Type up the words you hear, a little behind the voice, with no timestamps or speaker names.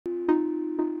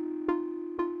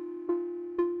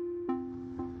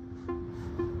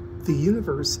The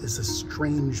universe is a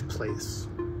strange place.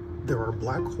 There are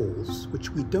black holes which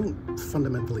we don't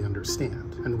fundamentally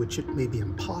understand, and which it may be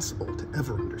impossible to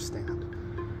ever understand.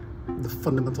 The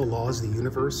fundamental laws of the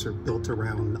universe are built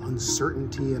around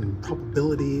uncertainty and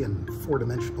probability and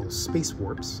four-dimensional space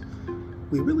warps.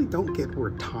 We really don't get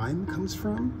where time comes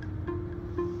from.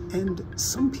 And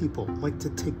some people like to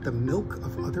take the milk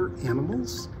of other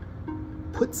animals,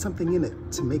 put something in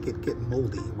it to make it get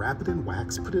moldy, wrap it in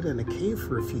wax, put it in a cave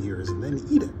for a few years, and then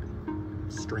eat it.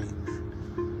 Strange.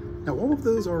 Now, all of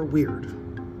those are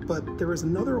weird, but there is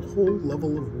another whole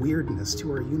level of weirdness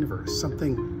to our universe,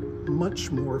 something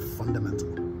much more fundamental.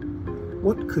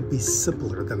 What could be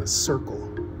simpler than a circle?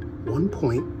 One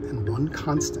point and one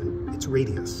constant, its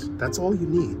radius. That's all you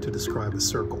need to describe a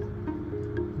circle.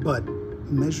 But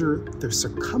measure the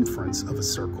circumference of a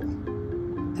circle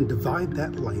and divide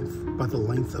that length by the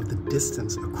length of the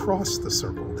distance across the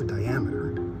circle, the diameter,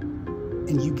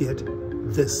 and you get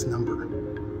this number.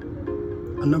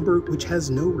 A number which has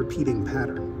no repeating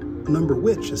pattern. A number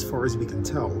which, as far as we can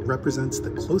tell, represents the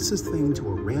closest thing to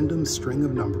a random string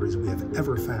of numbers we have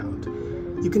ever found.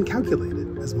 You can calculate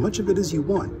it, as much of it as you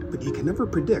want, but you can never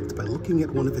predict by looking at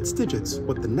one of its digits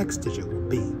what the next digit will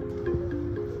be.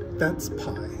 That's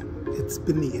pi. It's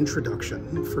been the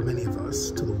introduction, for many of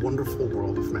us, to the wonderful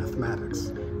world of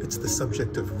mathematics. It's the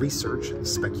subject of research and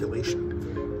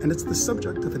speculation, and it's the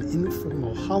subject of an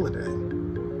informal holiday.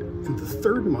 In the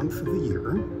third month of the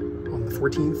year, on the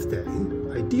 14th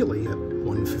day, ideally at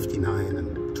 1:59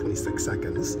 and 26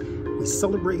 seconds, we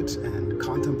celebrate and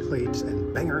contemplate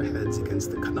and bang our heads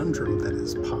against the conundrum that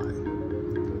is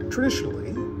pi.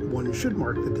 Traditionally, one should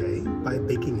mark the day by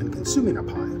baking and consuming a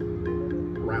pie.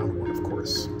 Round one, of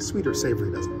course. Sweet or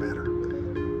savory doesn't matter.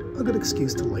 A good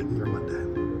excuse to lighten your Monday.